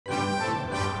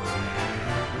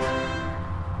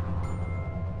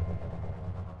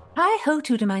Hi-ho,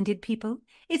 Tudor-minded people.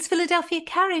 It's Philadelphia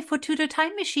Carrie for Tudor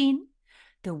Time Machine.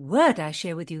 The word I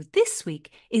share with you this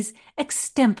week is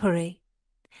extempore.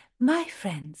 My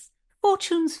friends,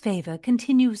 fortune's favour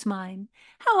continues mine.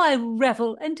 How I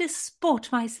revel and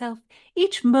disport myself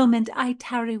each moment I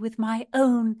tarry with my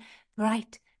own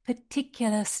bright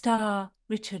particular star,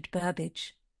 Richard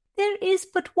Burbage. There is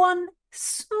but one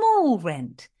small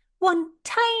rent, one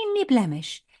tiny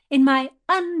blemish in my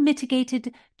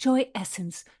unmitigated joy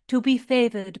essence to be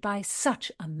favoured by such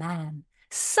a man,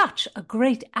 such a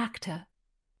great actor.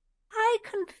 I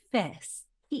confess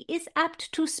he is apt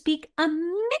to speak a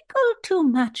mickle too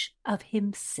much of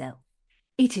himself.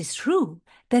 It is true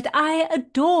that I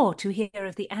adore to hear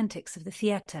of the antics of the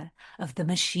theatre, of the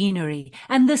machinery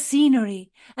and the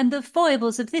scenery, and the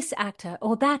foibles of this actor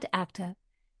or that actor.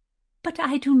 But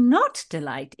I do not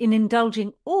delight in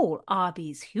indulging all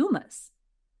R.B.'s humours.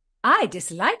 I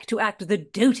dislike to act the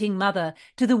doting mother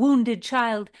to the wounded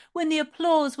child when the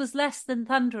applause was less than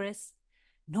thunderous.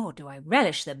 Nor do I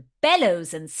relish the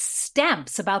bellows and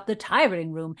stamps about the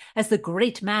tiring room as the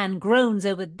great man groans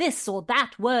over this or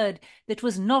that word that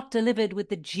was not delivered with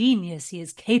the genius he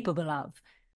is capable of.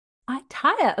 I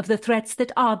tire of the threats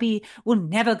that R.B. will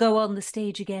never go on the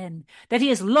stage again, that he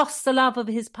has lost the love of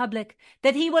his public,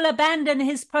 that he will abandon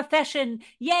his profession,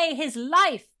 yea, his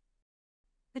life.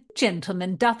 The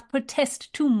gentleman doth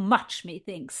protest too much,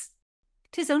 methinks.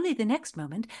 'Tis only the next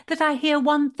moment that I hear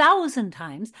 1,000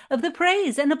 times of the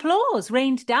praise and applause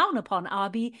rained down upon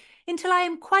R.B. until I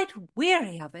am quite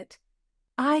weary of it.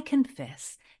 I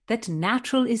confess that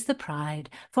natural is the pride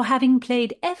for having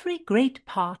played every great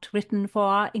part written for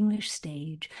our English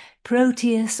stage: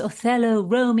 Proteus, Othello,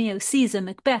 Romeo, Caesar,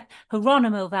 Macbeth,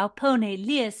 Hieronymo, Valpone,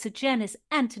 Lear, Sejanus,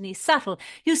 Antony, Subtle.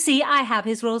 You see, I have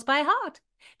his roles by heart,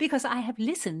 because I have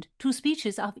listened to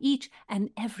speeches of each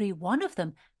and every one of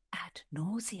them ad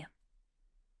nauseam.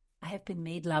 I have been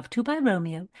made love to by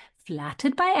Romeo,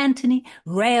 flattered by Antony,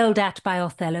 railed at by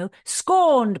Othello,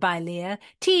 scorned by Lear,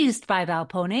 teased by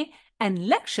Valpone, and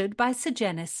lectured by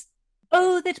Sejanus.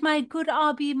 Oh, that my good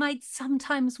R.B. might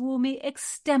sometimes woo me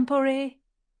extempore.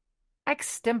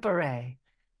 Extempore.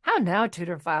 How now,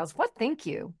 Tudor Files? What think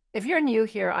you? If you're new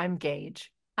here, I'm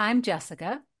Gage. I'm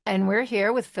Jessica. And we're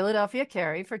here with Philadelphia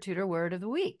Carrie for Tudor Word of the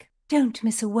Week. Don't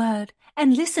miss a word,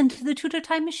 and listen to the Tudor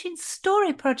Time Machine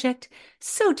story project.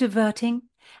 So diverting.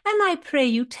 And I pray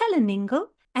you tell a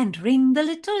ningle and ring the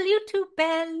little YouTube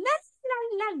bell. La, la,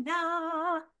 la,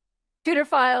 la. Tudor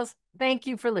Files, thank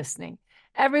you for listening.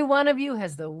 Every one of you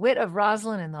has the wit of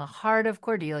Rosalind and the heart of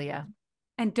Cordelia.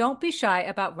 And don't be shy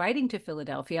about writing to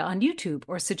Philadelphia on YouTube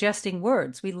or suggesting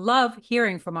words. We love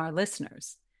hearing from our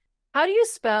listeners. How do you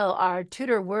spell our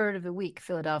Tudor Word of the Week,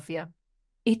 Philadelphia?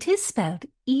 It is spelled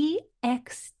E-X-T-E-M-P-O-R-E.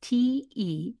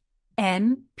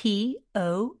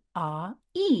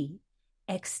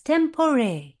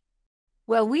 Extempore.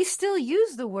 Well, we still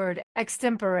use the word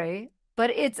extempore, but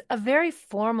it's a very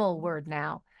formal word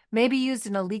now, maybe used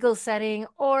in a legal setting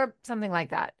or something like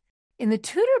that. In the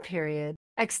Tudor period,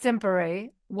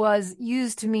 extempore was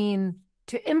used to mean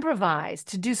to improvise,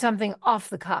 to do something off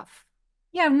the cuff.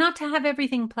 Yeah, not to have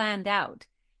everything planned out.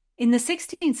 In the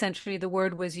 16th century, the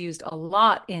word was used a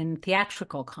lot in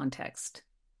theatrical context.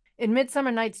 In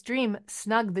Midsummer Night's Dream,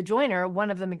 Snug the Joiner,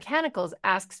 one of the mechanicals,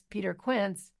 asks Peter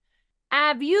Quince,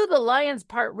 "Have you the lion's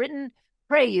part written?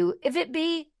 Pray you, if it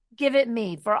be, give it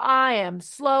me, for I am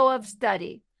slow of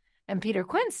study." And Peter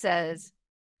Quince says,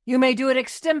 "You may do it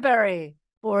extempore,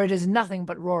 for it is nothing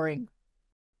but roaring."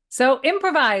 So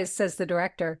improvise, says the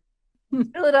director.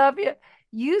 Philadelphia,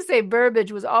 you say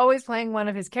Burbage was always playing one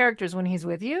of his characters when he's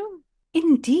with you?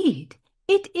 Indeed.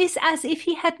 It is as if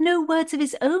he had no words of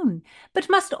his own, but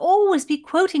must always be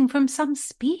quoting from some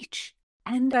speech.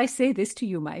 And I say this to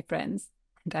you, my friends,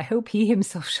 and I hope he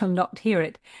himself shall not hear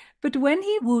it, but when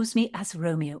he woos me as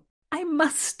Romeo, I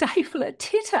must stifle a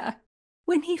titter.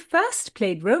 When he first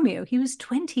played Romeo, he was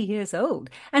 20 years old,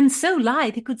 and so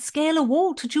lithe he could scale a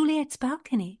wall to Juliet's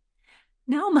balcony.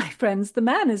 Now, my friends, the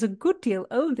man is a good deal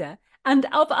older, and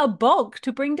of a bulk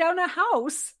to bring down a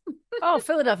house. Oh,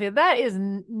 Philadelphia, that is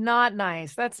not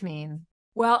nice. That's mean.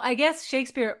 Well, I guess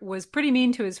Shakespeare was pretty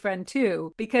mean to his friend,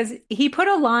 too, because he put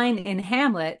a line in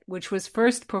Hamlet, which was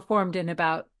first performed in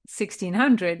about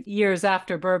 1600, years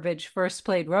after Burbage first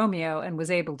played Romeo and was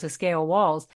able to scale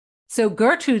walls. So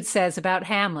Gertrude says about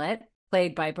Hamlet,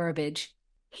 played by Burbage,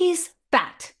 "He's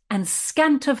fat and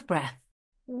scant of breath."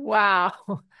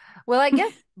 Wow. Well, I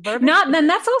guess Burbage... Then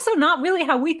that's also not really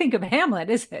how we think of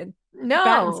Hamlet, is it? No.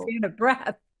 Fat and scant of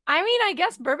breath. I mean, I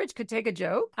guess Burbage could take a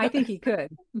joke. I think he could.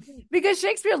 Because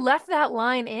Shakespeare left that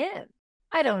line in.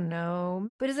 I don't know.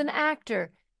 But as an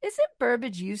actor, Isn't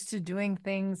Burbage used to doing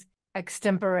things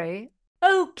extempore?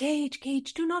 Oh,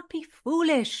 Gage, do not be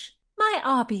foolish. My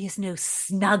Arby is no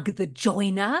Snug the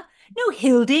Joiner, no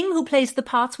Hilding who plays the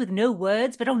parts with no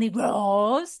words but only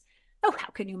roars. Oh, how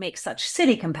can you make such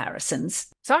silly comparisons?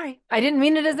 Sorry, I didn't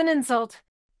mean it as an insult.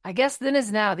 I guess then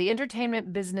as now, the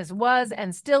entertainment business was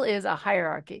and still is a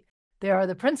hierarchy. There are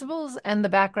the principals and the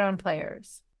background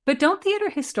players. But don't theater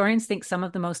historians think some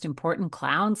of the most important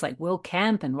clowns, like Will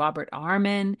Kemp and Robert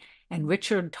Armin and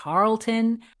Richard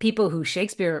Tarleton, people who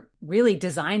Shakespeare really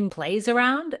designed plays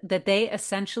around, that they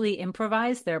essentially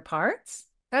improvised their parts?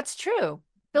 That's true.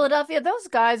 Philadelphia, those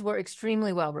guys were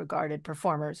extremely well-regarded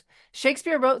performers.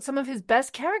 Shakespeare wrote some of his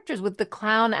best characters with the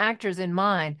clown actors in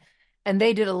mind, and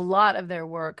they did a lot of their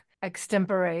work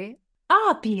extempore.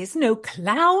 Arby is no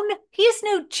clown. He is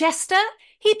no jester.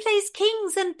 He plays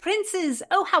kings and princes.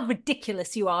 Oh, how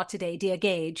ridiculous you are today, dear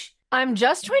Gage. I'm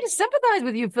just trying to sympathize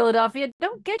with you, Philadelphia.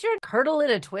 Don't get your curdle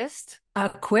in a twist. A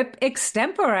quip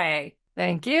extempore.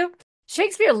 Thank you.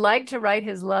 Shakespeare liked to write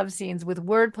his love scenes with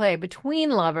wordplay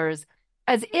between lovers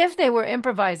as if they were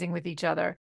improvising with each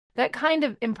other. That kind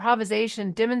of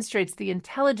improvisation demonstrates the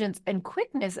intelligence and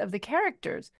quickness of the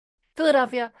characters.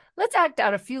 Philadelphia, let's act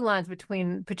out a few lines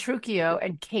between Petruchio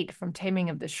and Kate from Taming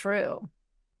of the Shrew.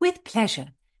 With pleasure.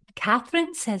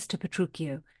 Catherine says to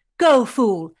Petruchio, "Go,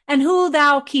 fool, and who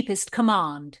thou keepest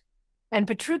command." And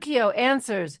Petruchio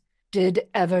answers, "Did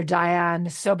ever Diane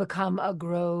so become a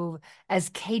grove as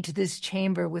Kate this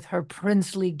chamber with her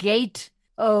princely gait?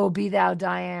 Oh, be thou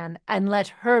Diane, and let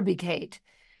her be Kate,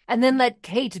 and then let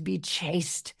Kate be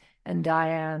chaste, and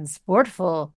Diane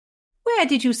sportful." Where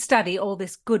did you study all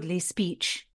this goodly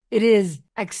speech? It is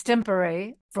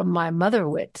extempore from my mother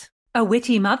wit. A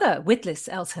witty mother, witless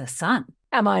else her son.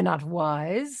 Am I not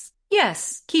wise?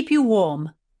 Yes, keep you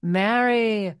warm.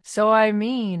 Marry, so I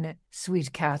mean,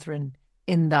 sweet Catherine,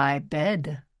 in thy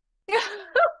bed.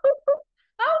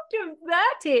 How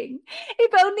diverting!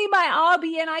 If only my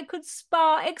Arby and I could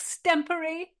spar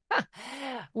extempore.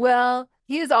 Well,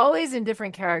 he is always in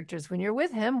different characters when you're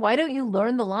with him. Why don't you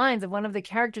learn the lines of one of the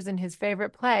characters in his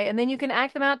favorite play, and then you can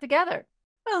act them out together?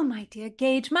 Oh, my dear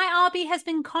Gage, my Arby has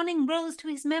been conning roles to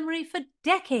his memory for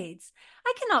decades.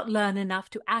 I cannot learn enough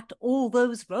to act all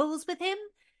those roles with him.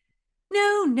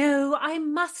 No, I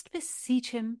must beseech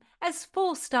him, as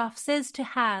Falstaff says to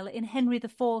Hal in Henry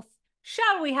IV.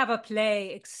 Shall we have a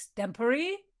play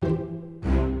extempore?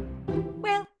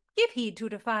 Well, give heed,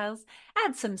 Tudorphiles.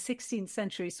 Add some 16th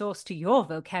century sauce to your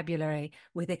vocabulary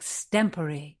with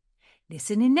extempore.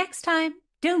 Listen in next time.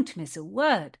 Don't miss a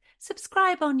word.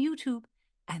 Subscribe on YouTube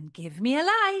and give me a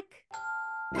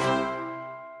like.